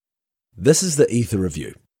This is the Ether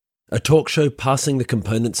Review, a talk show passing the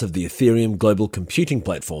components of the Ethereum global computing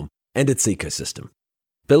platform and its ecosystem.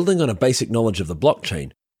 Building on a basic knowledge of the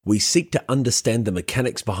blockchain, we seek to understand the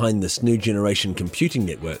mechanics behind this new generation computing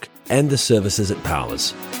network and the services it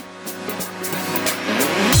powers.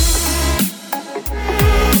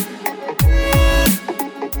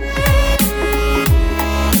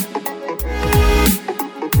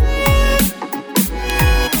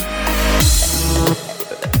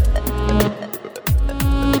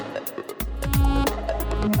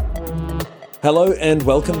 Hello and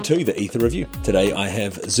welcome to the Ether Review. Today I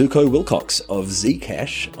have Zooko Wilcox of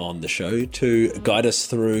Zcash on the show to guide us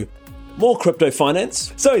through more crypto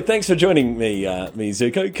finance. So thanks for joining me,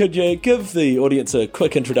 Zooko. Could you give the audience a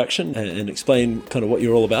quick introduction and explain kind of what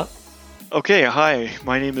you're all about? Okay, hi.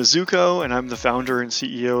 My name is Zooko and I'm the founder and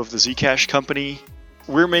CEO of the Zcash company.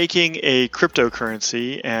 We're making a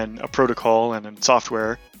cryptocurrency and a protocol and a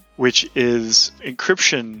software, which is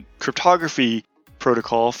cryptography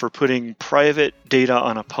protocol for putting private data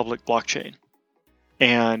on a public blockchain.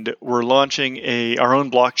 And we're launching our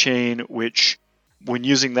own blockchain, which when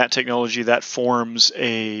using that technology, that forms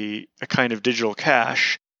a kind of digital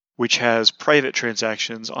cash, which has private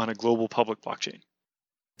transactions on a global public blockchain.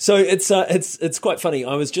 So it's quite funny.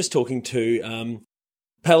 I was just talking to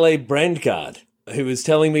Pele Brandgaard, who was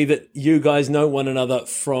telling me that you guys know one another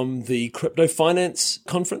from the Crypto Finance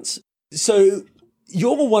Conference. So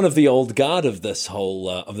you're one of the old guard of this whole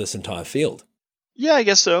of this entire field. Yeah, I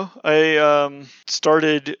guess so. I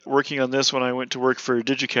started working on this when I went to work for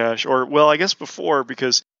DigiCash, I guess before,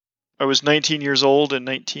 because I was 19 years old in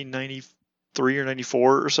 1993 or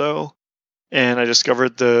 94 or so, and I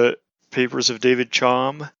discovered the papers of David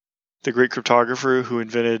Chaum, the great cryptographer who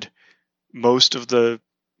invented most of the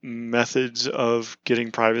methods of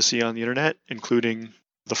getting privacy on the internet, including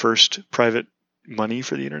the first private money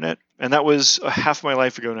for the internet. And that was half my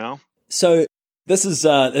life ago now. So this is,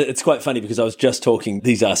 it's quite funny because I was just talking,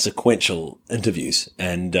 these are sequential interviews.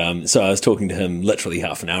 And so I was talking to him literally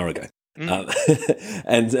half an hour ago.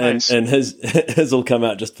 Nice. and his will come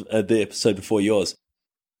out just the episode before yours.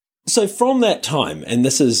 So from that time, and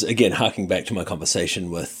this is, again, harking back to my conversation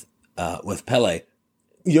with Pele,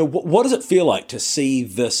 what does it feel like to see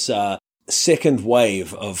this second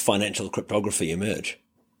wave of financial cryptography emerge?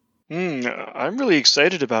 I'm really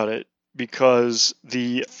excited about it because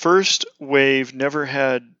the first wave never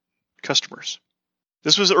had customers.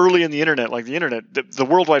 This was early in the internet, like the internet. The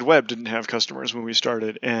World Wide Web didn't have customers when we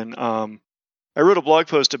started. And I wrote a blog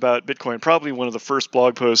post about Bitcoin, probably one of the first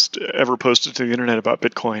blog posts ever posted to the internet about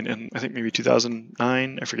Bitcoin in, I think, maybe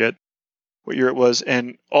 2009. I forget what year it was.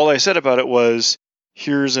 And all I said about it was,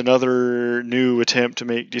 here's another new attempt to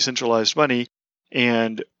make decentralized money.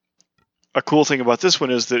 And a cool thing about this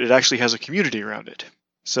one is that it actually has a community around it.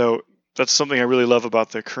 So that's something I really love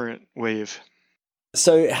about the current wave.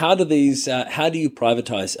 So how do you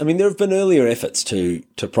privatize? I mean, there have been earlier efforts to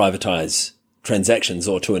privatize transactions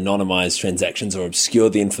or to anonymize transactions or obscure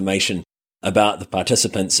the information about the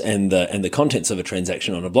participants and the contents of a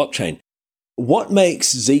transaction on a blockchain. What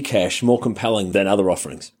makes Zcash more compelling than other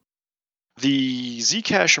offerings? The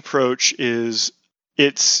Zcash approach is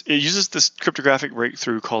it uses this cryptographic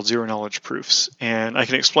breakthrough called zero-knowledge proofs, and I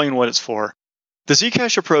can explain what it's for. The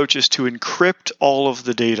Zcash approach is to encrypt all of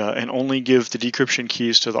the data and only give the decryption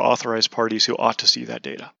keys to the authorized parties who ought to see that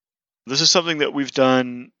data. This is something that we've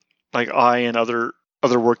done, like I and other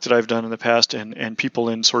work that I've done in the past, and people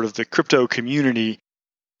in sort of the crypto community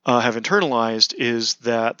have internalized, is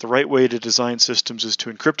that the right way to design systems is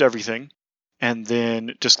to encrypt everything and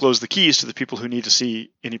then disclose the keys to the people who need to see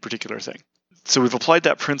any particular thing. So we've applied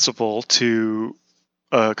that principle to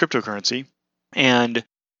cryptocurrency. And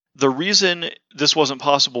the reason this wasn't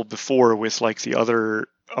possible before with like the other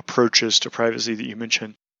approaches to privacy that you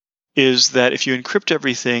mentioned is that if you encrypt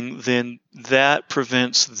everything, then that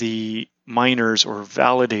prevents the miners or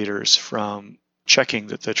validators from checking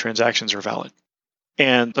that the transactions are valid.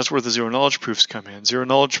 And that's where the zero-knowledge proofs come in.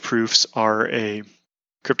 Zero-knowledge proofs are a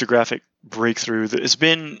cryptographic breakthrough that has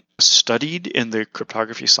been studied in the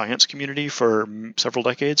cryptography science community for several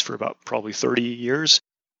decades, for about probably 30 years.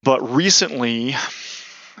 But recently,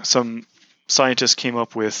 some scientists came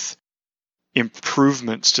up with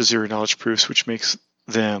improvements to zero-knowledge proofs, which makes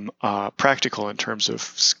them practical in terms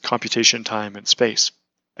of computation time and space.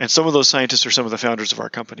 And some of those scientists are some of the founders of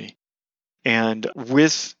our company. And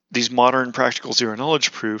with these modern practical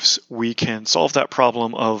zero-knowledge proofs, we can solve that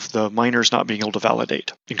problem of the miners not being able to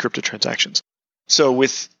validate encrypted transactions. So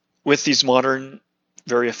with these modern,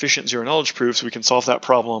 very efficient zero-knowledge proofs, we can solve that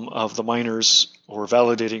problem of the miners or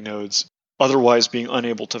validating nodes otherwise being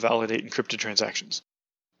unable to validate encrypted transactions.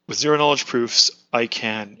 With zero-knowledge proofs, I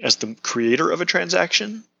can, as the creator of a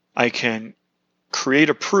transaction, I can create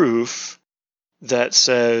a proof that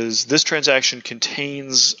says this transaction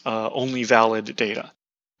contains only valid data.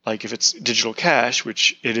 Like if it's digital cash,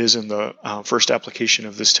 which it is in the first application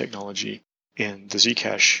of this technology in the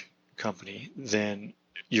Zcash company, then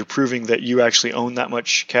you're proving that you actually own that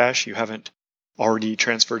much cash. You haven't already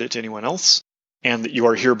transferred it to anyone else, and that you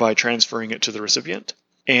are hereby transferring it to the recipient.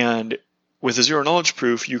 And with a zero-knowledge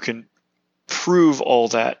proof, you can prove all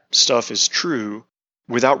that stuff is true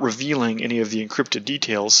without revealing any of the encrypted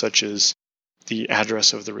details, such as the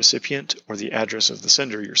address of the recipient or the address of the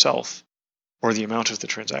sender yourself or the amount of the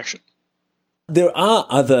transaction. There are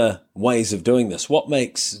other ways of doing this. What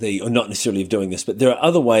makes or not necessarily of doing this, but there are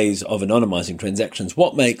other ways of anonymizing transactions.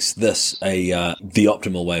 What makes this the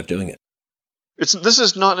optimal way of doing it? This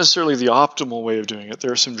is not necessarily the optimal way of doing it.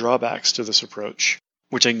 There are some drawbacks to this approach,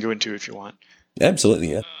 which I can go into if you want.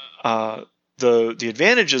 Absolutely, yeah. The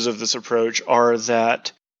advantages of this approach are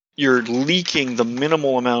that you're leaking the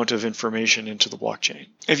minimal amount of information into the blockchain.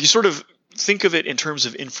 If you sort of think of it in terms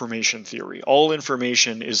of information theory, all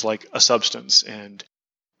information is like a substance. And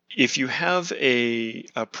if you have a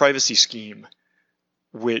privacy scheme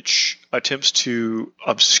which attempts to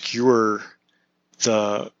obscure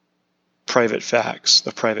the private facts,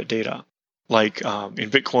 the private data, like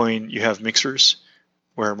in Bitcoin, you have mixers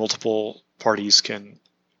where multiple parties can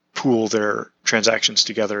pool their transactions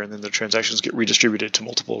together, and then the transactions get redistributed to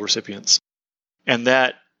multiple recipients. And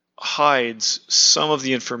that hides some of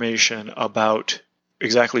the information about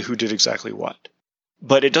exactly who did exactly what.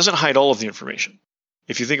 But it doesn't hide all of the information.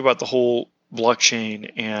 If you think about the whole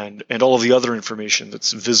blockchain and all of the other information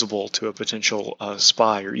that's visible to a potential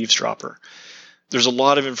spy or eavesdropper, there's a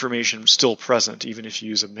lot of information still present, even if you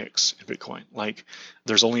use a mix in Bitcoin. Like,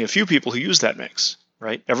 there's only a few people who use that mix,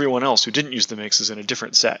 right? Everyone else who didn't use the mix is in a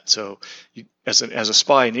different set. So as a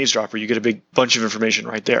spy and eavesdropper, you get a big bunch of information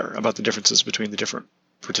right there about the differences between the different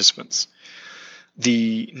participants.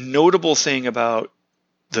 The notable thing about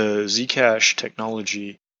the Zcash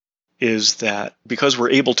technology is that because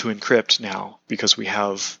we're able to encrypt now, because we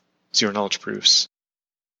have zero-knowledge proofs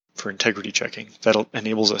for integrity checking, that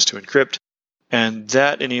enables us to encrypt. And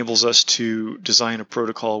that enables us to design a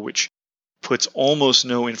protocol which puts almost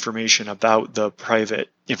no information about the private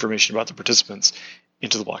information about the participants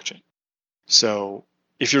into the blockchain. So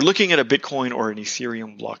if you're looking at a Bitcoin or an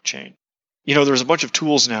Ethereum blockchain, there's a bunch of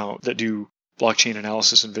tools now that do blockchain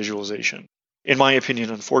analysis and visualization. In my opinion,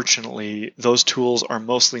 unfortunately, those tools are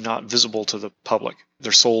mostly not visible to the public.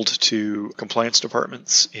 They're sold to compliance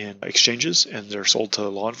departments in exchanges, and they're sold to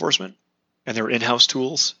law enforcement. And there are in-house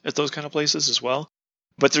tools at those kind of places as well.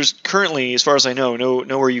 But there's currently, as far as I know,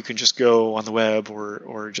 nowhere you can just go on the web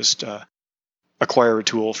or just acquire a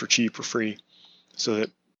tool for cheap or free, so that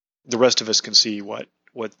the rest of us can see what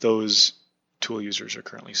those tool users are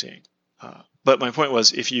currently seeing. But my point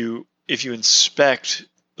was, if you inspect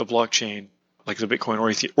the blockchain, like the Bitcoin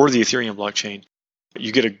or the Ethereum blockchain,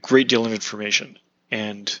 you get a great deal of information.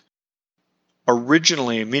 And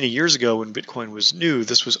originally, many years ago, when Bitcoin was new,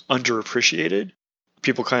 this was underappreciated.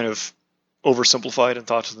 People kind of oversimplified and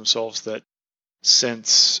thought to themselves that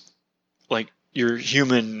since your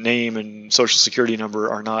human name and social security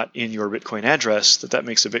number are not in your Bitcoin address, that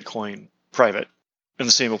makes a Bitcoin private. And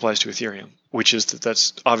the same applies to Ethereum, which is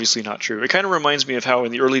that's obviously not true. It kind of reminds me of how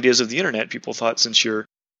in the early days of the internet, people thought since your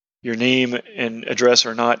name and address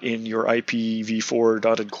are not in your IPv4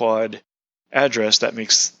 dotted quad address, that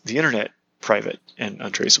makes the internet private and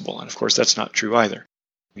untraceable. And of course, that's not true either.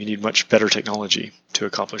 You need much better technology to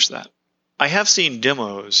accomplish that. I have seen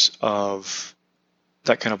demos of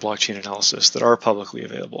that kind of blockchain analysis that are publicly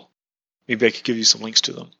available. Maybe I could give you some links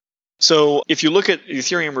to them. So if you look at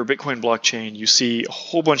Ethereum or Bitcoin blockchain, you see a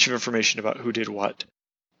whole bunch of information about who did what.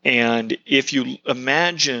 And if you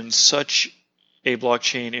imagine such a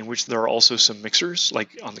blockchain in which there are also some mixers,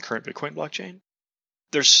 like on the current Bitcoin blockchain,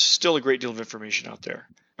 there's still a great deal of information out there.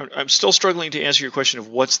 I'm still struggling to answer your question of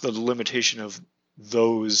what's the limitation of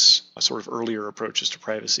those sort of earlier approaches to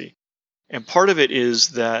privacy. And part of it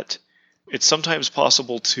is that it's sometimes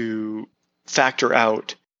possible to factor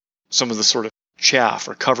out some of the sort of chaff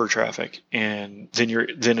or cover traffic, and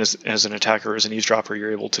then as an attacker, as an eavesdropper,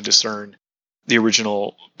 you're able to discern the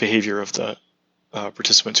original behavior of the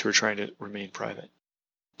participants who are trying to remain private.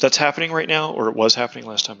 That's happening right now, or it was happening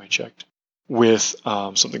last time I checked, with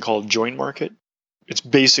something called Join Market. It's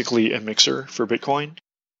basically a mixer for Bitcoin,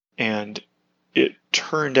 and it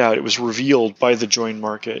turned out, it was revealed by the Join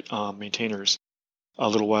Market maintainers a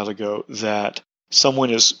little while ago that someone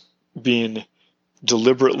has been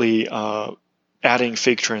deliberately adding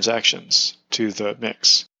fake transactions to the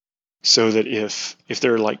mix. so that if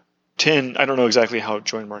there are like 10, I don't know exactly how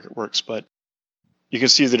join market works, but you can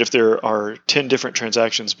see that if there are 10 different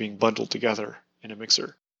transactions being bundled together in a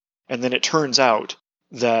mixer, and then it turns out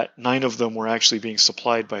that 9 of them were actually being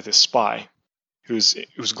supplied by this spy, whose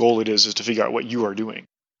goal it is to figure out what you are doing,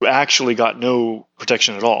 who actually got no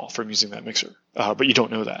protection at all from using that mixer. But you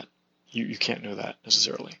don't know that. You can't know that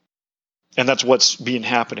necessarily. And that's what's been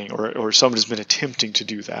happening, or somebody's been attempting to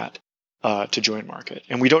do that to join market.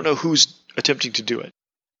 And we don't know who's attempting to do it.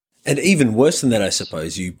 And even worse than that, I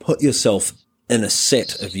suppose, you put yourself in a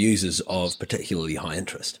set of users of particularly high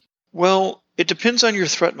interest. Well, it depends on your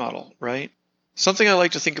threat model, right? Something I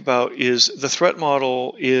like to think about is the threat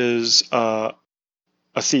model is a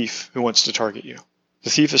thief who wants to target you. The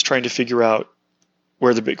thief is trying to figure out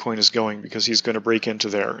where the Bitcoin is going because he's going to break into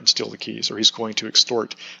there and steal the keys, or he's going to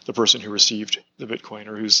extort the person who received the Bitcoin,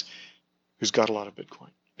 or who's got a lot of Bitcoin.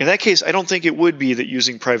 In that case, I don't think it would be that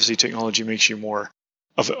using privacy technology makes you more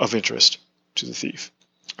of interest to the thief.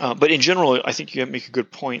 But in general, I think you make a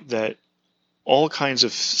good point that all kinds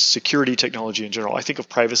of security technology in general, I think of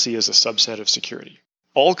privacy as a subset of security.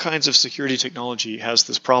 All kinds of security technology has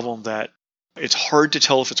this problem that it's hard to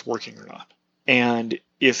tell if it's working or not. And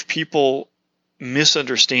if people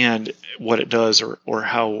misunderstand what it does, or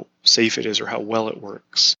how safe it is, or how well it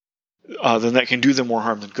works, then that can do them more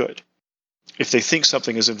harm than good. If they think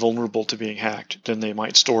something is invulnerable to being hacked, then they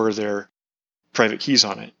might store their private keys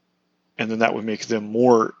on it, and then that would make them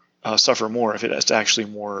suffer more if it's actually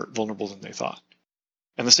more vulnerable than they thought.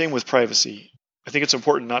 And the same with privacy. I think it's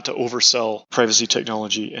important not to oversell privacy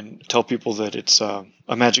technology and tell people that it's a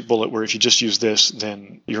magic bullet where if you just use this,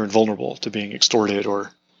 then you're invulnerable to being extorted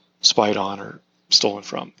or spied on or stolen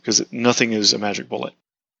from, because nothing is a magic bullet.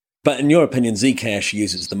 But in your opinion, Zcash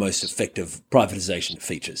uses the most effective privatization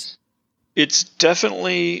features. It's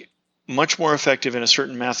definitely much more effective in a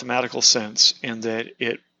certain mathematical sense in that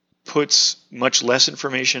it puts much less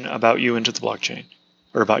information about you into the blockchain,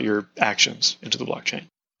 or about your actions into the blockchain.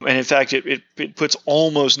 And in fact, it puts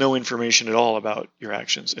almost no information at all about your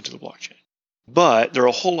actions into the blockchain. But there are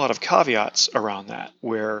a whole lot of caveats around that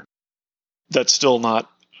where that's still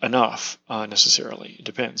not enough necessarily. It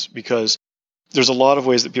depends, because there's a lot of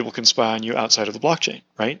ways that people can spy on you outside of the blockchain,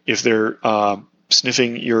 right? If they're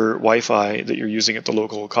sniffing your Wi-Fi that you're using at the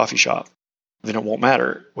local coffee shop, then it won't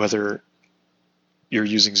matter whether you're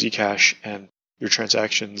using Zcash and your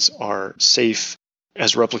transactions are safe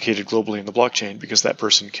as replicated globally in the blockchain, because that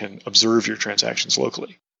person can observe your transactions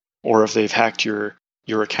locally. Or if they've hacked your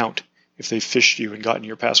account, if they've phished you and gotten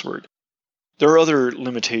your password. There are other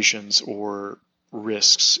limitations or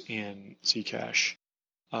risks in Zcash.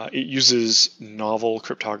 It uses novel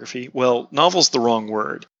cryptography. Well, novel's the wrong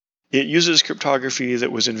word. It uses cryptography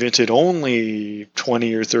that was invented only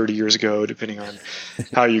 20 or 30 years ago, depending on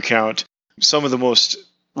how you count. Some of the most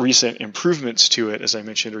recent improvements to it, as I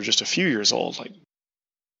mentioned, are just a few years old, like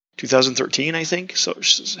 2013, I think. So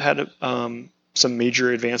it's had some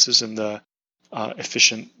major advances in the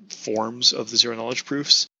efficient forms of the zero-knowledge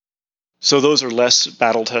proofs. So those are less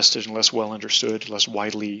battle-tested and less well-understood, less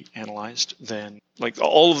widely analyzed than like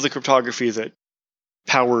all of the cryptography that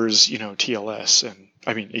powers, TLS and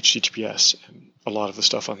HTTPS, and a lot of the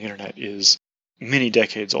stuff on the internet is many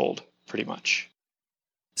decades old, pretty much.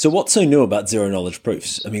 So what's so new about zero-knowledge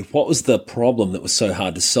proofs? I mean, what was the problem that was so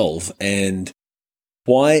hard to solve, and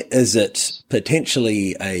why is it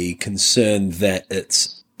potentially a concern that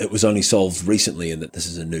it was only solved recently and that this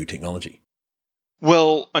is a new technology?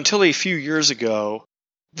 Well, until a few years ago,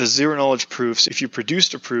 the zero-knowledge proofs, if you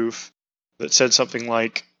produced a proof that said something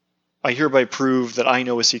like, I hereby prove that I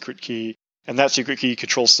know a secret key, and that secret key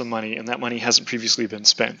controls some money, and that money hasn't previously been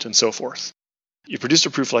spent, and so forth. You produced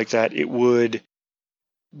a proof like that, it would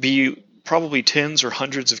be probably tens or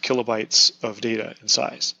hundreds of kilobytes of data in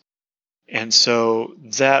size. And so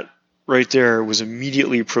that right there was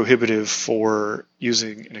immediately prohibitive for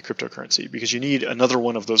using in a cryptocurrency, because you need another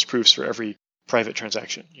one of those proofs for every private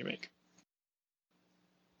transaction you make.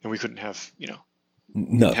 And we couldn't have,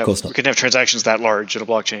 No, of course not. We couldn't have transactions that large in a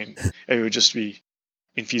blockchain. It would just be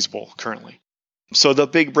infeasible currently. So the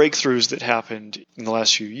big breakthroughs that happened in the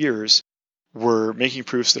last few years were making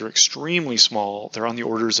proofs that are extremely small. They're on the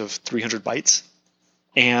orders of 300 bytes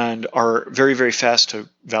and are very, very fast to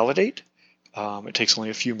validate. It takes only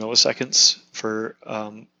a few milliseconds for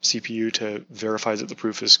CPU to verify that the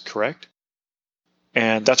proof is correct.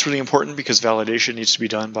 And that's really important because validation needs to be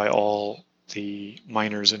done by all the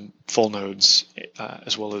miners and full nodes,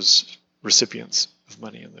 as well as recipients of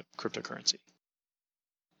money in the cryptocurrency.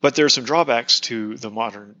 But there are some drawbacks to the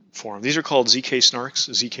modern form. These are called ZK snarks.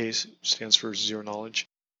 ZK stands for zero knowledge.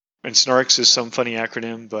 And SNARKs is some funny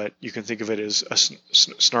acronym, but you can think of it as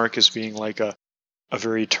SNARK as being like a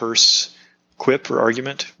very terse quip or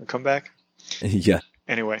argument or comeback. Yeah.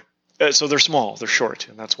 Anyway, so they're small, they're short,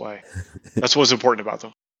 and that's what's important about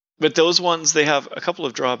them. But those ones, they have a couple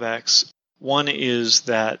of drawbacks. One is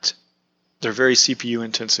that they're very CPU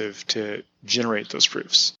intensive to generate those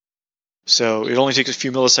proofs. So it only takes a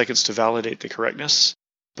few milliseconds to validate the correctness,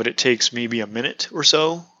 but it takes maybe a minute or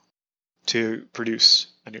so to produce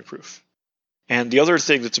a new proof. And the other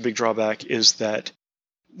thing that's a big drawback is that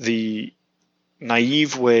the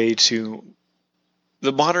naive way to...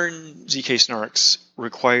 The modern ZK snarks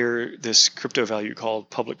require this crypto value called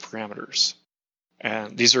public parameters.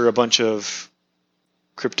 And these are a bunch of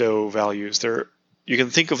crypto values. You can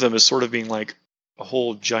think of them as sort of being like a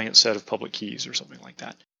whole giant set of public keys or something like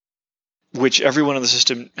that, which everyone in the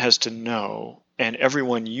system has to know, and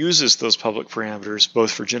everyone uses those public parameters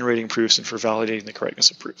both for generating proofs and for validating the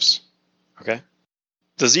correctness of proofs. Okay?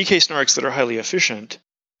 The ZK snarks that are highly efficient,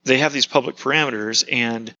 they have these public parameters,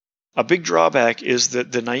 and a big drawback is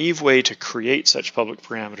that the naive way to create such public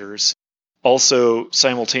parameters also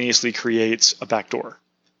simultaneously creates a backdoor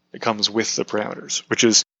that comes with the parameters, which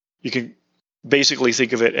is, you can basically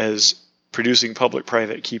think of it as producing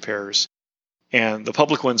public-private key pairs. And the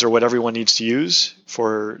public ones are what everyone needs to use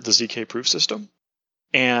for the ZK proof system.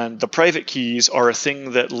 And the private keys are a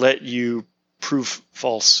thing that let you prove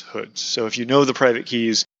falsehoods. So if you know the private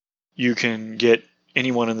keys, you can get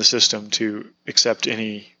anyone in the system to accept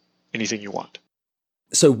anything you want.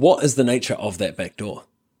 So what is the nature of that backdoor?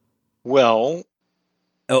 Well...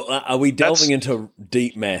 are we delving into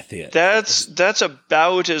deep math here? That's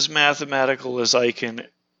about as mathematical as I can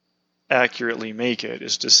accurately make it,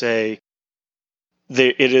 is to say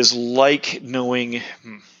it is like knowing...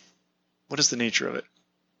 What is the nature of it?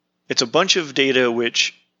 It's a bunch of data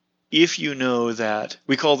which, if you know that...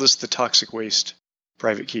 We call this the toxic waste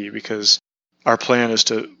private key because our plan is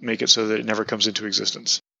to make it so that it never comes into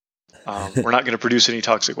existence. We're not going to produce any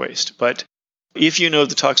toxic waste. But if you know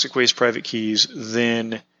the toxic waste private keys,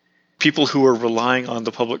 then people who are relying on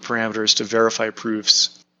the public parameters to verify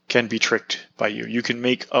proofs can be tricked by you. You can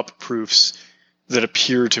make up proofs that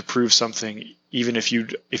appear to prove something even if you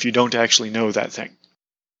don't actually know that thing.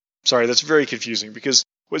 Sorry, that's very confusing because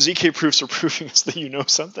what ZK proofs are proving is that you know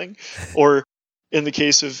something. Or in the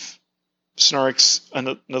case of snarks,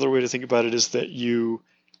 another way to think about it is that you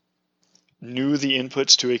knew the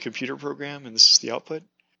inputs to a computer program and this is the output.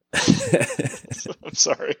 I'm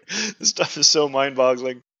sorry. This stuff is so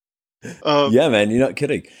mind-boggling. Yeah, man, you're not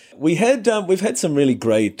kidding. We've had some really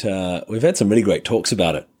great talks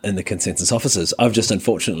about it in the consensus offices. I've just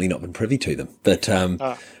unfortunately not been privy to them, but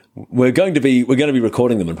we're going to be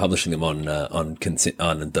recording them and publishing them on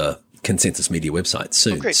the Consensus Media website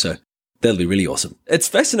soon. Oh, so that'll be really awesome. It's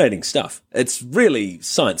fascinating stuff. It's really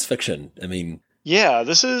science fiction. I mean, yeah,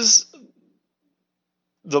 this is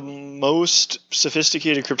the most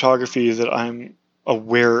sophisticated cryptography that I'm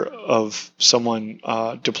aware of someone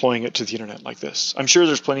deploying it to the internet like this. I'm sure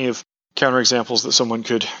there's plenty of counterexamples that someone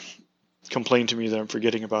could complain to me that I'm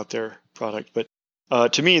forgetting about their product. But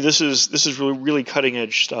to me, this is really, really cutting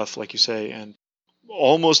edge stuff, like you say, and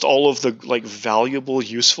almost all of the valuable,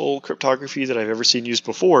 useful cryptography that I've ever seen used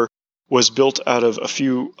before was built out of a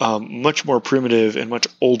few much more primitive and much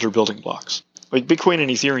older building blocks. Like Bitcoin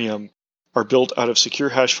and Ethereum are built out of secure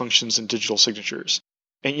hash functions and digital signatures.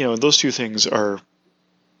 And, and those two things are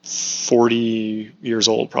 40 years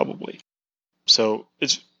old, probably. So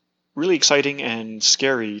it's really exciting and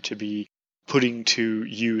scary to be putting to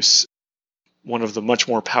use one of the much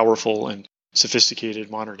more powerful and sophisticated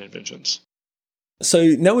modern inventions. So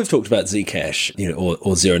now we've talked about Zcash,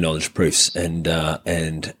 or zero knowledge proofs and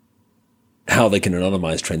how they can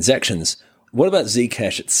anonymize transactions. What about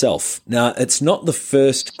Zcash itself? Now, it's not the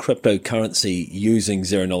first cryptocurrency using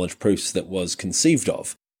zero knowledge proofs that was conceived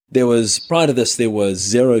of. Prior to this, there was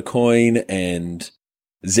ZeroCoin and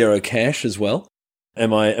ZeroCash as well.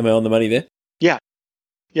 Am I on the money there? Yeah.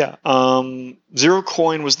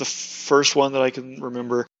 ZeroCoin was the first one that I can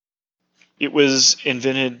remember. It was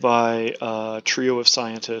invented by a trio of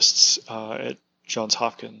scientists at Johns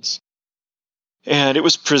Hopkins. And it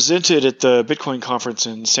was presented at the Bitcoin conference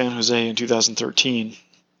in San Jose in 2013.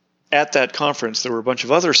 At that conference, there were a bunch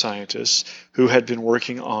of other scientists who had been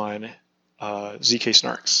working on ZK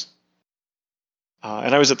snarks.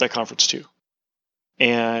 And I was at that conference too.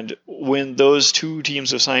 And when those two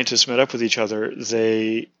teams of scientists met up with each other,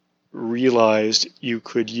 they realized you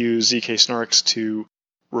could use ZK snarks to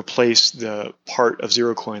replace the part of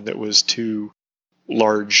ZeroCoin that was too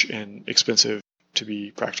large and expensive to be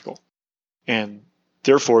practical. And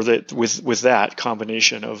therefore, that with that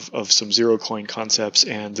combination of some zero coin concepts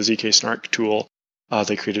and the ZK Snark tool,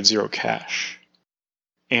 they created Zero Cash.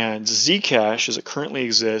 And Zcash, as it currently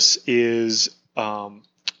exists, is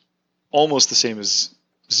almost the same as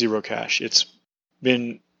Zero Cash. It's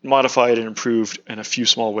been modified and improved in a few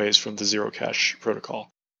small ways from the Zero Cash protocol.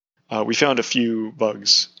 We found a few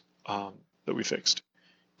bugs that we fixed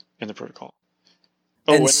in the protocol.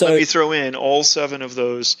 Oh, and let me throw in all 7 of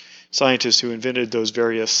those scientists who invented those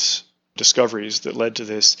various discoveries that led to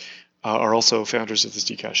this are also founders of the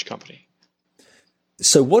Zcash company.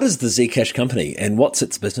 So what is the Zcash company and what's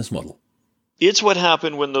its business model? It's what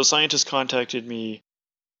happened when those scientists contacted me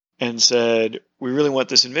and said, we really want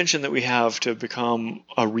this invention that we have to become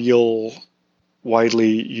a real,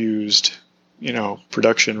 widely used,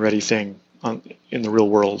 production-ready thing in the real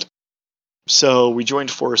world. So we joined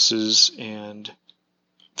forces and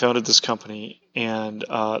founded this company. And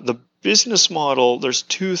the business model, there's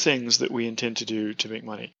 2 things that we intend to do to make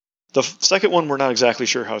money. The second one, we're not exactly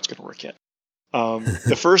sure how it's going to work yet.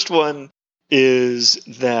 The first one is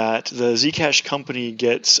that the Zcash company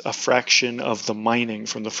gets a fraction of the mining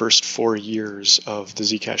from the first 4 years of the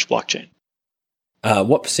Zcash blockchain.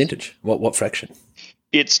 What percentage? What fraction?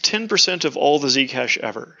 It's 10% of all the Zcash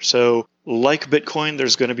ever. So like Bitcoin,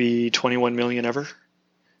 there's going to be 21 million ever.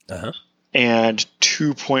 Uh-huh. And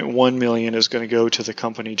 2.1 million is going to go to the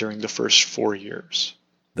company during the first 4 years.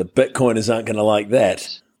 The Bitcoiners aren't going to like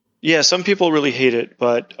that. Yeah, some people really hate it,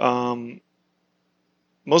 but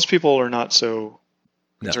most people are not so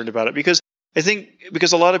concerned about it because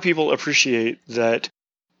a lot of people appreciate that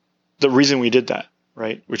the reason we did that,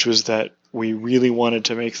 right? Which was that we really wanted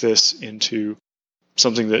to make this into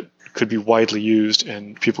something that could be widely used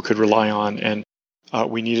and people could rely on, and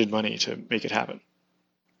we needed money to make it happen.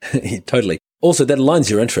 Totally. Also, that aligns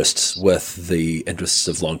your interests with the interests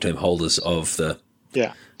of long-term holders of the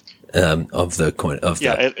coin.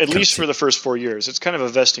 At least for the first 4 years. It's kind of a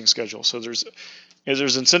vesting schedule. So there's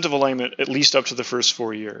incentive alignment at least up to the first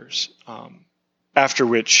 4 years, after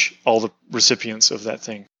which all the recipients of that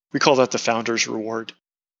thing, we call that the founder's reward.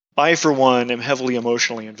 I, for one, am heavily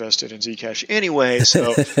emotionally invested in Zcash anyway,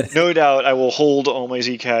 so no doubt I will hold all my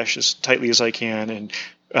Zcash as tightly as I can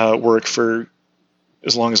and work for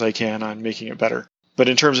as long as I can on making it better. But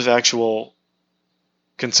in terms of actual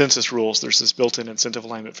consensus rules, there's this built-in incentive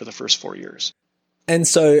alignment for the first 4 years. And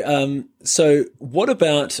so what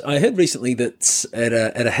about, I heard recently that at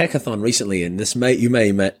a hackathon recently, and you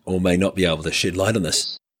may or may not be able to shed light on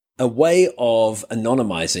this, a way of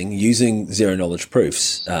anonymizing using zero-knowledge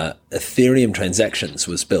proofs, Ethereum transactions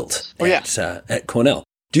was built at Cornell.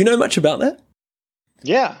 Do you know much about that?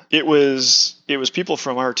 Yeah, it was people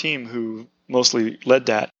from our team who mostly led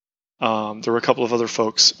that. There were a couple of other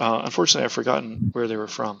folks. Unfortunately, I've forgotten where they were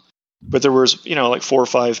from. But there was, like 4 or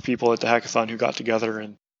 5 people at the hackathon who got together,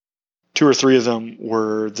 and 2 or 3 of them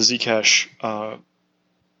were the Zcash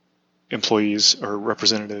employees or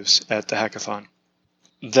representatives at the hackathon.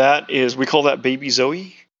 We call that Baby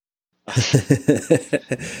Zoe.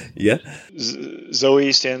 Yeah.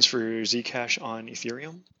 Zoe stands for Zcash on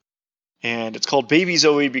Ethereum. And it's called Baby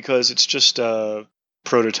Zoe because it's just a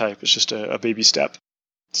prototype. It's just a baby step.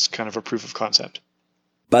 It's kind of a proof of concept.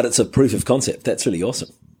 But it's a proof of concept. That's really awesome.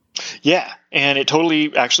 Yeah, and it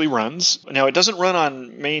totally actually runs. Now, it doesn't run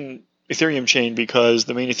on main Ethereum chain because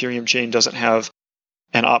the main Ethereum chain doesn't have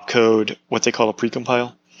an opcode, what they call a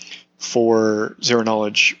precompile, for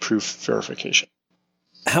zero-knowledge proof verification.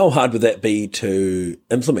 How hard would that be to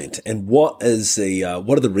implement? And what are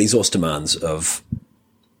the resource demands of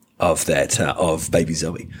Baby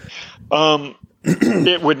Zoe?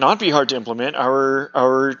 It would not be hard to implement.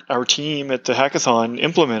 Our team at the hackathon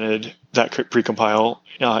implemented that precompile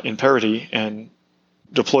in Parity and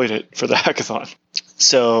deployed it for the hackathon.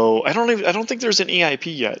 So I don't think there's an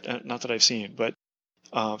EIP yet, not that I've seen. But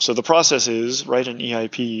so the process is write an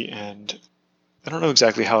EIP, and I don't know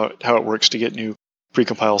exactly how it works to get new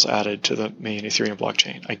precompiles added to the main Ethereum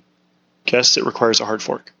blockchain. I guess it requires a hard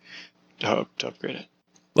fork to upgrade it.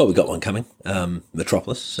 Well, we've got one coming,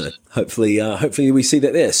 Metropolis. So hopefully we see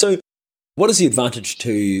that there. So what is the advantage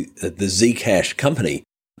to the Zcash company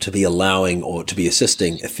to be allowing or to be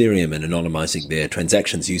assisting Ethereum in anonymizing their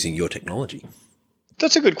transactions using your technology?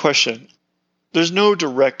 That's a good question. There's no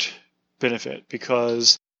direct benefit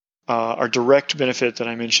because our direct benefit that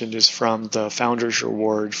I mentioned is from the founder's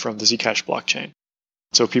reward from the Zcash blockchain.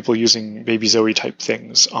 So people using Baby Zoe type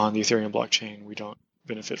things on the Ethereum blockchain, we don't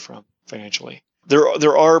benefit from financially.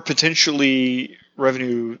 There are potentially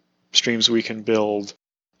revenue streams we can build.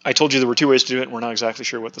 I told you there were 2 ways to do it, and we're not exactly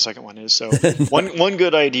sure what the second one is. So one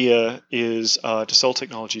good idea is to sell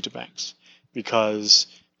technology to banks. because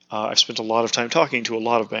I've spent a lot of time talking to a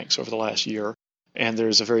lot of banks over the last year, and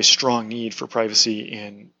there's a very strong need for privacy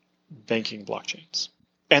in banking blockchains.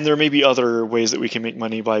 And there may be other ways that we can make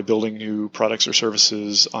money by building new products or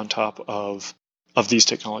services on top of these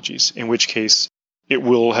technologies, in which case it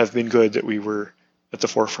will have been good that we were at the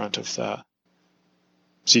forefront of the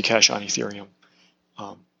Zcash on Ethereum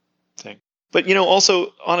thing. But,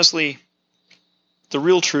 also, honestly, the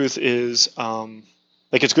real truth is,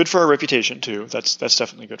 it's good for our reputation, too. That's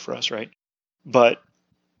definitely good for us, right? But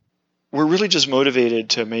we're really just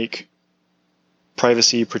motivated to make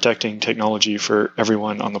privacy protecting technology for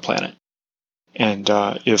everyone on the planet. And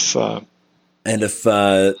if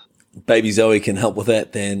Baby Zoe can help with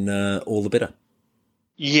that, then all the better.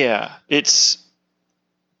 Yeah,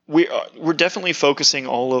 we're definitely focusing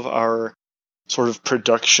all of our sort of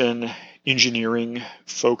production engineering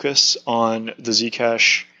focus on the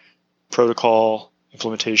Zcash protocol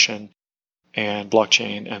implementation and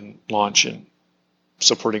blockchain and launch and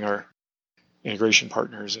supporting our integration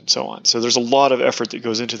partners and so on. So there's a lot of effort that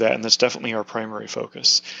goes into that, and that's definitely our primary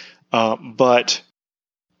focus. But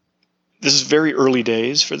this is very early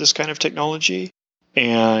days for this kind of technology,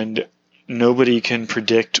 and nobody can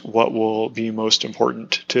predict what will be most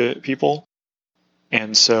important to people.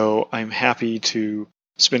 And so I'm happy to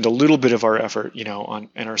spend a little bit of our effort, in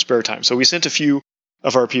our spare time. So we sent a few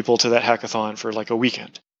of our people to that hackathon for like a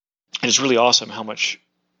weekend. And it's really awesome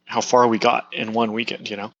how far we got in one weekend,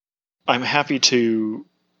 I'm happy to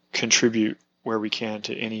contribute where we can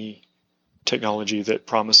to any technology that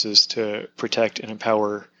promises to protect and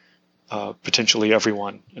empower potentially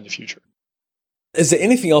everyone in the future. Is there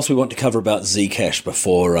anything else we want to cover about Zcash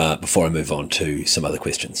before I move on to some other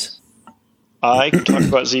questions? I can talk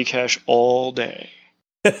about Zcash all day.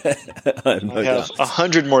 I have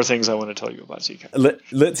 100 more things I want to tell you about Zcash.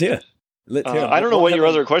 Let's hear. I don't know what your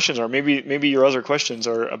other questions are. Maybe your other questions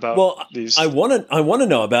are about these. I want to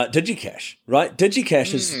know about DigiCash, right?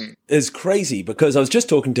 DigiCash is crazy because I was just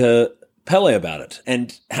talking to Pele about it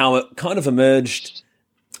and how it kind of emerged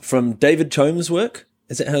from David Chome's work.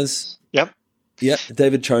 Is it his? Yep. Yeah,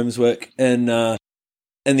 David Chome's work in the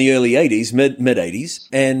early 80s, mid 80s,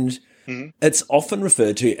 and it's often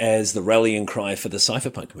referred to as the rallying cry for the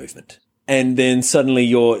cypherpunk movement. And then suddenly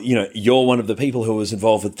you're one of the people who was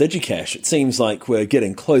involved with DigiCash. It seems like we're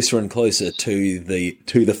getting closer and closer to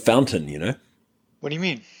the fountain, What do you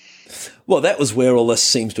mean? Well, that was where all this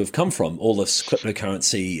seems to have come from. All this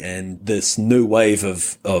cryptocurrency and this new wave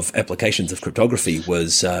of applications of cryptography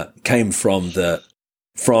was derived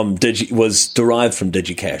from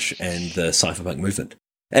DigiCash and the cypherpunk movement,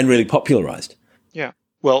 and really popularized. Yeah.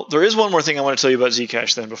 Well, there is one more thing I want to tell you about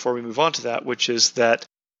Zcash then before we move on to that, which is that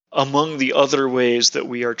among the other ways that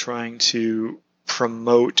we are trying to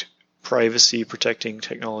promote privacy protecting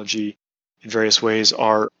technology in various ways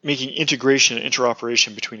are making integration and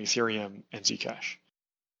interoperation between Ethereum and Zcash,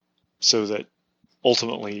 so that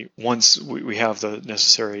ultimately, once we have the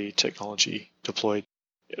necessary technology deployed,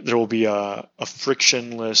 there will be a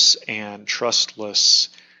frictionless and trustless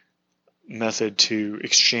method to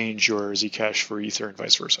exchange your Zcash for Ether and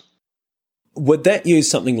vice versa. Would that use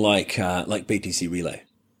something like BTC Relay?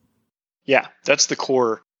 Yeah, that's the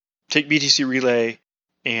core. Take BTC Relay,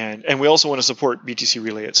 and we also want to support BTC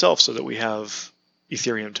Relay itself so that we have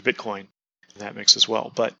Ethereum to Bitcoin in that mix as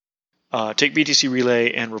well. But take BTC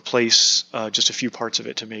Relay and replace just a few parts of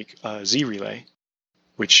it to make Z Relay,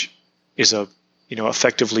 which is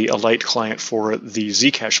effectively a light client for the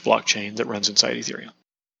Zcash blockchain that runs inside Ethereum.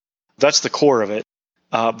 That's the core of it.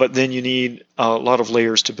 But then you need a lot of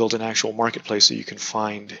layers to build an actual marketplace so you can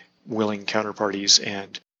find willing counterparties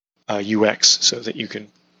and UX so that you can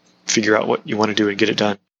figure out what you want to do and get it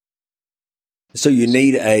done. So you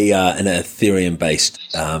need an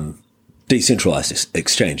Ethereum-based decentralized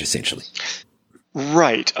exchange, essentially.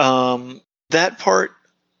 Right. That part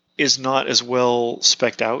is not as well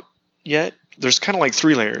spec'd out yet. There's kind of like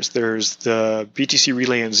three layers. There's the BTC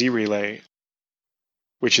Relay and Z Relay,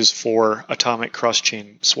 which is for atomic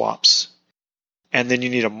cross-chain swaps. And then you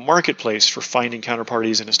need a marketplace for finding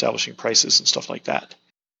counterparties and establishing prices and stuff like that.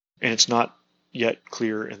 And it's not yet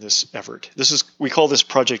clear in this effort. We call this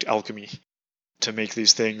Project Alchemy, to make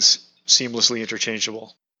these things seamlessly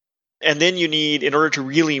interchangeable. And then you need, in order to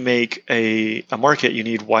really make a market, you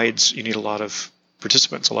need a lot of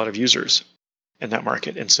participants, a lot of users in that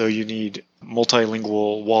market. And so you need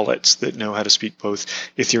multilingual wallets that know how to speak both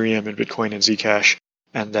Ethereum and Bitcoin and Zcash,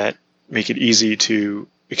 and that make it easy to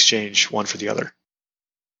exchange one for the other.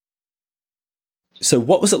 So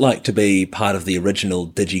what was it like to be part of the original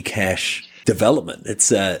DigiCash development?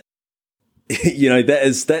 It's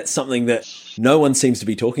that's something that no one seems to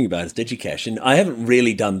be talking about is DigiCash. And I haven't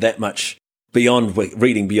really done that much beyond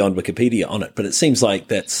reading beyond Wikipedia on it, but it seems like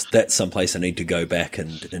that's someplace I need to go back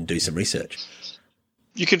and do some research.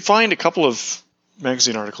 You can find a couple of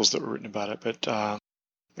magazine articles that were written about it, but I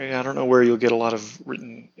don't know where you'll get a lot of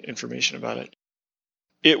written information about it.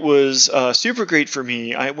 It was super great for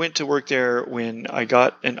me. I went to work there when I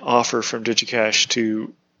got an offer from DigiCash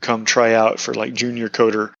to come try out for like junior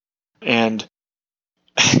coder. And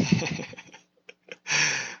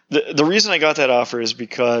the reason I got that offer is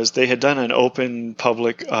because they had done an open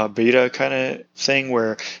public beta kind of thing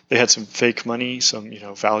where they had some fake money, some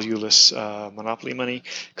valueless monopoly money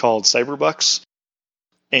called Cyberbucks.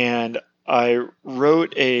 And I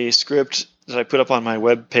wrote a script that I put up on my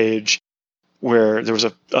web page where there was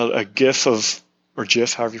a GIF or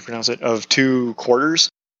GIF, however you pronounce it, of 2 quarters.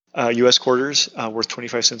 U.S. quarters worth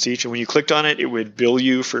 25 cents each. And when you clicked on it, it would bill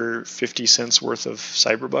you for 50 cents worth of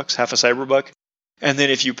Cyberbucks, half a Cyberbuck. And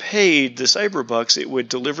then if you paid the Cyberbucks, it would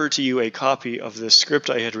deliver to you a copy of this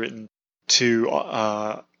script I had written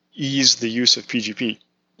to ease the use of PGP,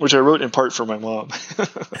 which I wrote in part for my mom.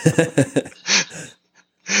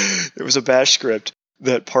 It was a bash script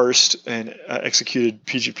that parsed and executed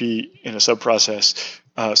PGP in a subprocess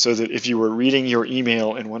so that if you were reading your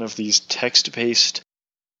email in one of these text-based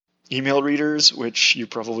email readers, which you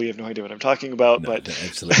probably have no idea what I'm talking about, but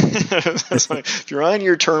absolutely. If you're on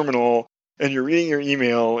your terminal and you're reading your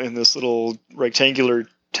email in this little rectangular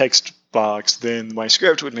text box, then my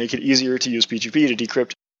script would make it easier to use PGP to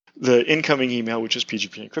decrypt the incoming email, which is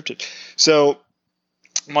PGP encrypted. So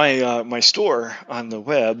my store on the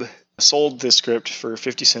web sold this script for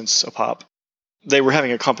 50 cents a pop. They were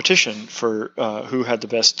having a competition for who had the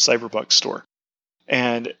best Cyberbucks store.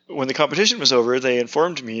 And when the competition was over, they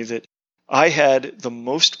informed me that I had the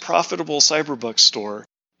most profitable Cyberbucks store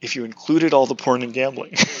if you included all the porn and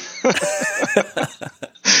gambling.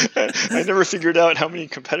 I never figured out how many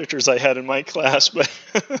competitors I had in my class, but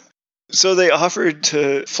so they offered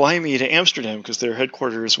to fly me to Amsterdam because their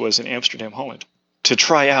headquarters was in Amsterdam, Holland, to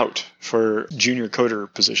try out for junior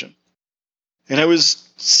coder position. And I was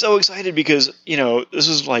so excited because, this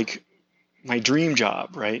was like my dream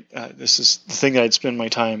job, right? This is the thing that I'd spend my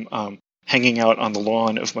time hanging out on the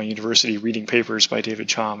lawn of my university reading papers by David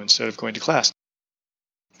Chaum instead of going to class.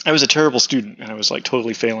 I was a terrible student, and I was like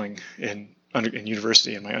totally failing in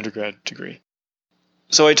university in my undergrad degree.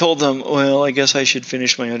 So I told them, well, I guess I should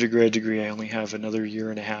finish my undergrad degree. I only have another year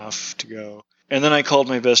and a half to go. And then I called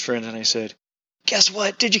my best friend and I said, guess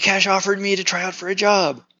what? DigiCash offered me to try out for a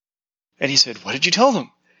job. And he said, what did you tell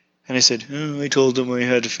them? And I said, I told them I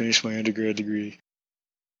had to finish my undergrad degree.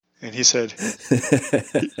 And he said,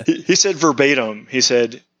 he said verbatim, he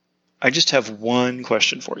said, I just have one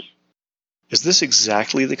question for you. Is this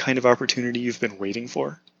exactly the kind of opportunity you've been waiting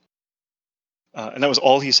for? And that was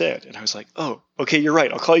all he said. And I was like, oh, okay, you're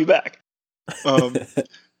right. I'll call you back.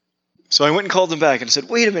 So I went and called them back and said,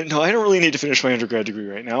 wait a minute. No, I don't really need to finish my undergrad degree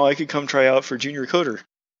right now. I could come try out for junior coder.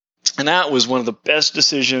 And that was one of the best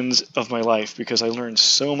decisions of my life because I learned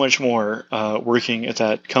so much more working at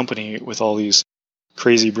that company with all these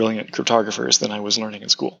crazy, brilliant cryptographers than I was learning in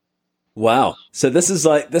school. Wow. So this seems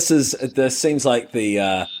like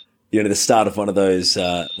the the start of one of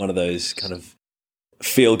those kind of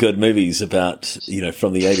feel good movies about,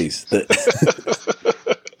 from the 80s.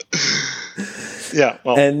 Yeah.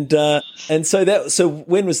 Well, and so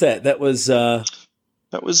when was that? That was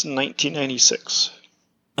 1996.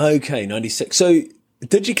 Okay, 96. So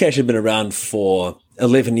DigiCash had been around for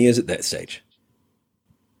 11 years at that stage.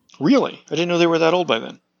 Really? I didn't know they were that old by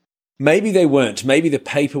then. Maybe they weren't. Maybe the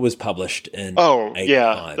paper was published in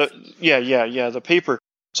 85. Yeah. The paper.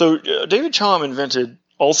 So David Chaum invented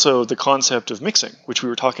also the concept of mixing, which we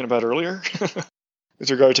were talking about earlier with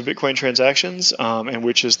regard to Bitcoin transactions, and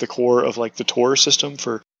which is the core of like the Tor system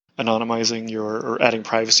for anonymizing or adding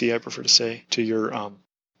privacy, I prefer to say, to your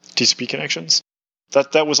TCP connections.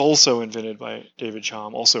 That was also invented by David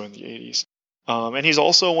Chaum, also in the 80s. And he's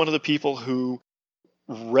also one of the people who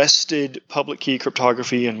wrested public key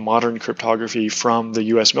cryptography and modern cryptography from the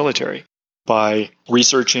U.S. military by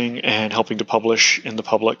researching and helping to publish in the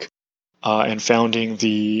public and founding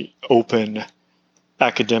the open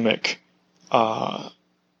academic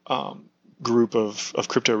group of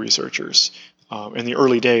crypto researchers in the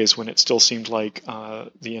early days when it still seemed like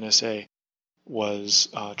the NSA was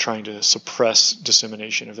trying to suppress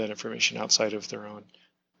dissemination of that information outside of their own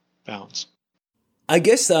bounds. I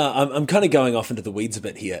guess I'm kind of going off into the weeds a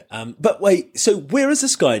bit here. But wait, so where is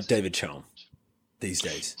this guy, David Chaum, these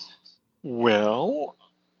days? Well,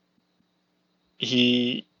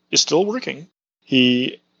 he is still working.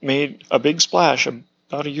 He made a big splash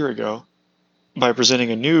about a year ago by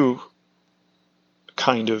presenting a new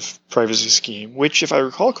kind of privacy scheme, which, if I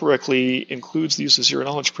recall correctly, includes the use of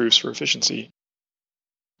zero-knowledge proofs for efficiency.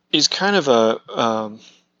 He's kind of a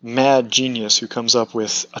mad genius who comes up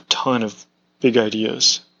with a ton of big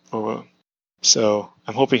ideas. So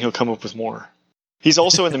I'm hoping he'll come up with more. He's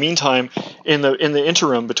also, in the meantime, in the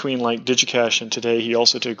interim between like DigiCash and today, he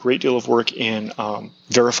also did a great deal of work in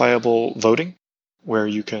verifiable voting, where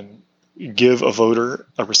you can give a voter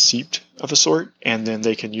a receipt of a sort, and then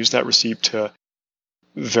they can use that receipt to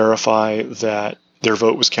verify that their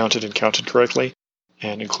vote was counted and counted correctly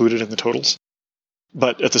and included in the totals.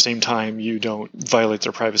 But at the same time, you don't violate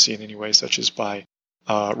their privacy in any way, such as by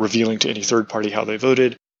revealing to any third party how they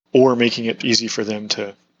voted or making it easy for them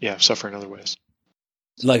to suffer in other ways.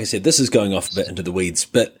 Like I said, this is going off a bit into the weeds,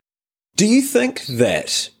 but do you think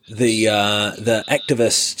that the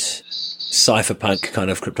activist cypherpunk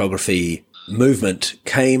kind of cryptography movement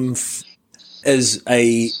came as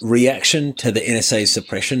a reaction to the NSA's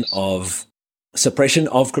suppression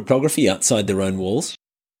of cryptography outside their own walls?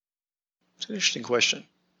 It's an interesting question.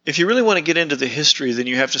 If you really want to get into the history, then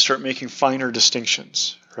you have to start making finer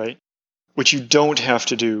distinctions, right? Which you don't have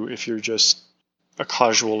to do if you're just a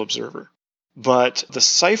casual observer. But the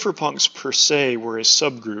cypherpunks per se were a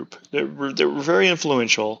subgroup that were very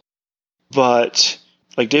influential, but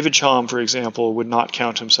like David Chaum, for example, would not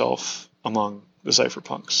count himself among the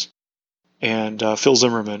cypherpunks. And Phil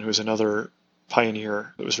Zimmermann, who is another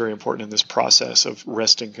pioneer that was very important in this process of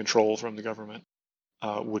wresting control from the government,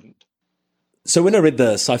 wouldn't. So when I read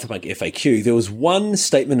the Cypherpunk FAQ, there was one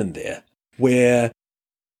statement in there where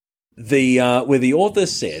the author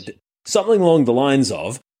said something along the lines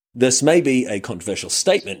of, "This may be a controversial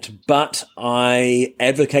statement, but I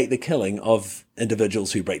advocate the killing of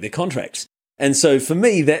individuals who break their contracts." And so for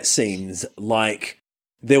me, that seems like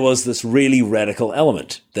there was this really radical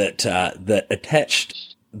element that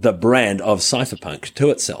attached the brand of cypherpunk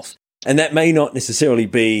to itself. And that may not necessarily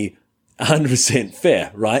be 100%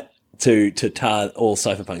 fair, right? To tar all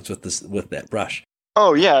cypherpunks with that brush.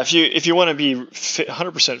 Oh yeah, if you want to be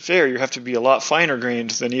 100% fair, you have to be a lot finer grained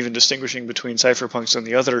than even distinguishing between cypherpunks and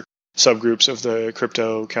the other subgroups of the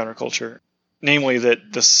crypto counterculture. Namely,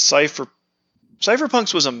 that the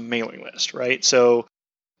cypherpunks was a mailing list, right? So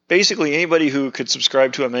basically, anybody who could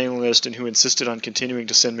subscribe to a mailing list and who insisted on continuing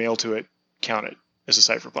to send mail to it counted as a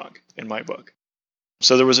cypherpunk in my book.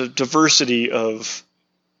 So there was a diversity of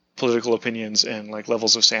political opinions and like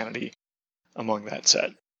levels of sanity among that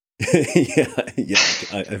set.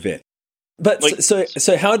 I bet. But like,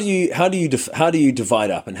 so how do you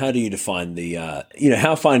divide up, and how do you define the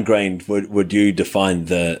how fine grained would you define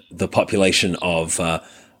the population of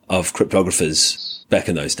cryptographers back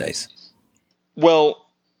in those days? Well,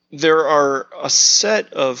 there are a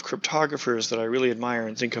set of cryptographers that I really admire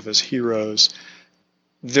and think of as heroes.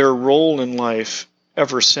 Their role in life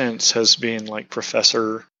ever since has been like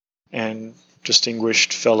professor and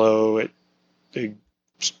distinguished fellow at big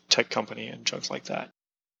tech company and junk like that.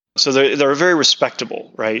 So they're very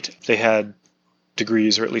respectable, right? They had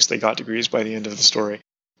degrees, or at least they got degrees by the end of the story,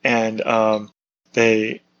 and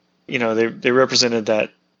they represented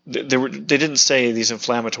that. They didn't say these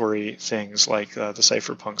inflammatory things like the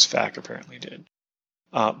cypherpunks FAQ apparently did,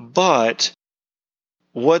 but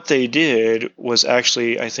what they did was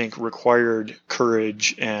actually, I think, required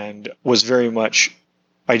courage and was very much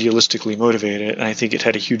idealistically motivated, and I think it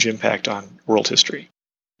had a huge impact on world history,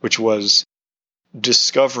 which was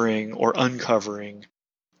discovering or uncovering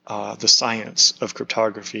the science of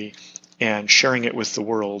cryptography and sharing it with the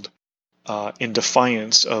world in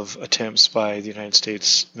defiance of attempts by the United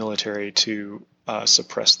States military to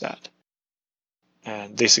suppress that.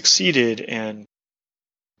 And they succeeded, and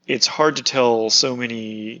it's hard to tell so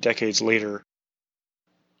many decades later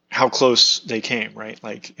how close they came, right?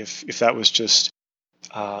 Like if that was just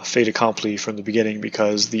fait accompli from the beginning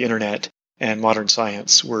because the internet and modern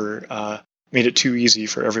science were made it too easy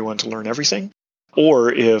for everyone to learn everything,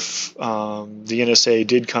 or if the NSA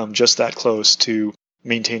did come just that close to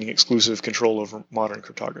maintaining exclusive control over modern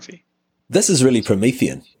cryptography. This is really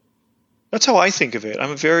Promethean. That's how I think of it.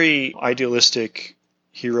 I'm a very idealistic,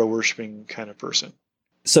 hero-worshipping kind of person.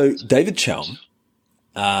 So David Chaum,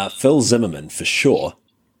 Phil Zimmermann for sure.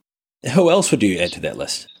 Who else would you add to that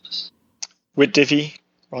list? Whit Diffie,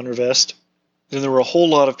 Ron Rivest. Then there were a whole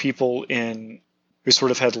lot of people who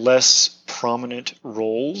sort of had less prominent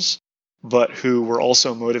roles, but who were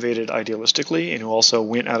also motivated idealistically and who also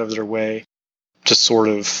went out of their way to sort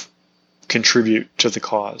of contribute to the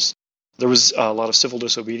cause. There was a lot of civil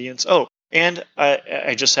disobedience. Oh, and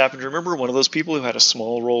I just happened to remember one of those people who had a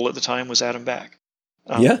small role at the time was Adam Back.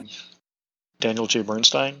 Daniel J.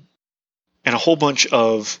 Bernstein, and a whole bunch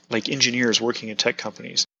of engineers working in tech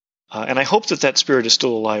companies. And I hope that spirit is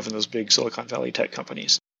still alive in those big Silicon Valley tech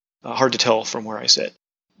companies. Hard to tell from where I sit.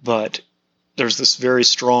 But there's this very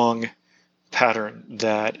strong pattern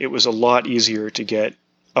that it was a lot easier to get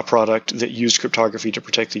a product that used cryptography to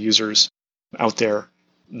protect the users out there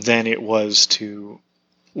than it was to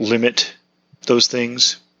limit those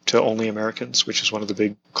things to only Americans, which is one of the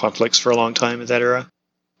big conflicts for a long time in that era.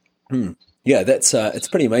 Yeah, that's it's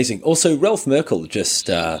pretty amazing. Also, Ralph Merkle just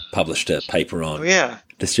published a paper on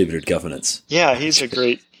distributed governance. Yeah, he's a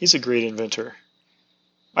great inventor.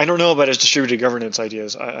 I don't know about his distributed governance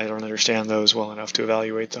ideas. I don't understand those well enough to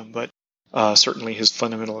evaluate them, but certainly his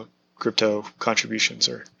fundamental crypto contributions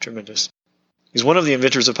are tremendous. He's one of the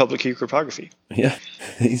inventors of public key cryptography. Yeah,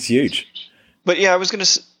 he's huge. But yeah, I was going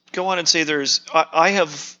to go on and say I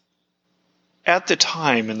have, at the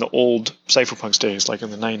time in the old cypherpunks days, like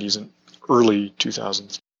in the 90s and early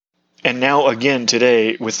 2000s, and now again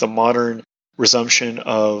today with the modern resumption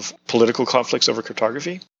of political conflicts over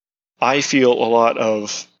cryptography, I feel a lot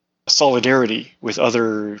of solidarity with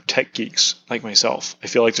other tech geeks like myself. I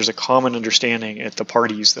feel like there's a common understanding at the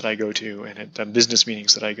parties that I go to and at the business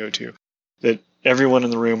meetings that I go to that everyone in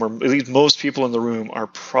the room, or at least most people in the room, are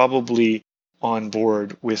probably on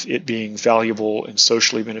board with it being valuable and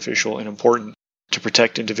socially beneficial and important to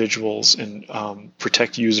protect individuals and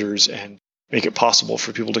protect users and make it possible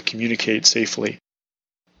for people to communicate safely,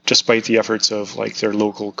 despite the efforts of their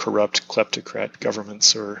local corrupt kleptocrat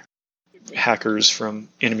governments or hackers from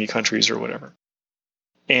enemy countries or whatever.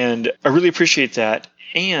 And I really appreciate that.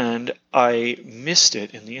 And I missed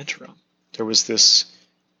it in the interim. There was this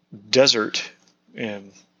desert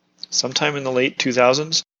sometime in the late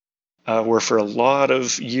 2000s where for a lot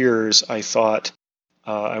of years I thought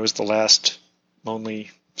I was the last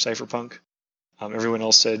lonely cypherpunk. Everyone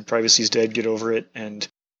else said privacy's dead, get over it, and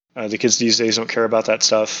the kids these days don't care about that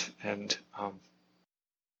stuff. And I'm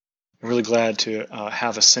really glad to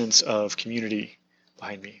have a sense of community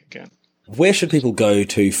behind me again. Where should people go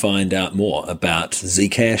to find out more about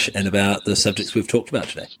Zcash and about the subjects we've talked about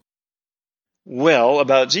today? Well,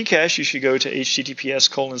 about Zcash, you should go to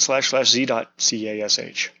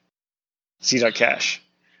https://z.cash. Z.cash.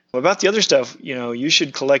 About the other stuff, you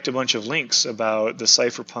should collect a bunch of links about the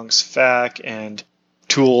cypherpunks FAQ and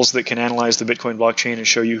tools that can analyze the Bitcoin blockchain and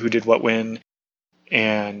show you who did what when,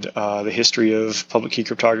 and the history of public key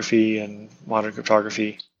cryptography and modern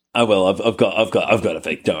cryptography. Oh well, I've got a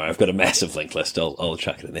big. Don't worry, I've got a massive link list. I'll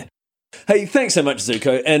chuck it in there. Hey, thanks so much,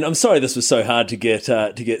 Zooko. And I'm sorry this was so hard to get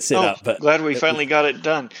set up. But glad we finally got it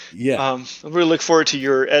done. Yeah. I really look forward to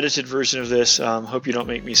your edited version of this. Hope you don't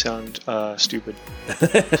make me sound stupid.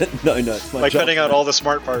 No, it's my by job. Cutting out all the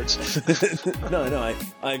smart parts. No,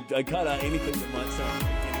 I cut out anything that might sound.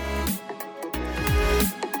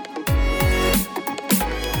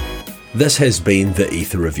 This has been the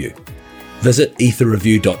Ether Review. Visit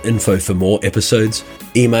etherreview.info for more episodes,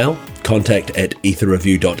 email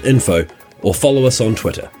contact@etherreview.info, or follow us on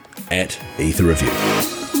Twitter @etherreview.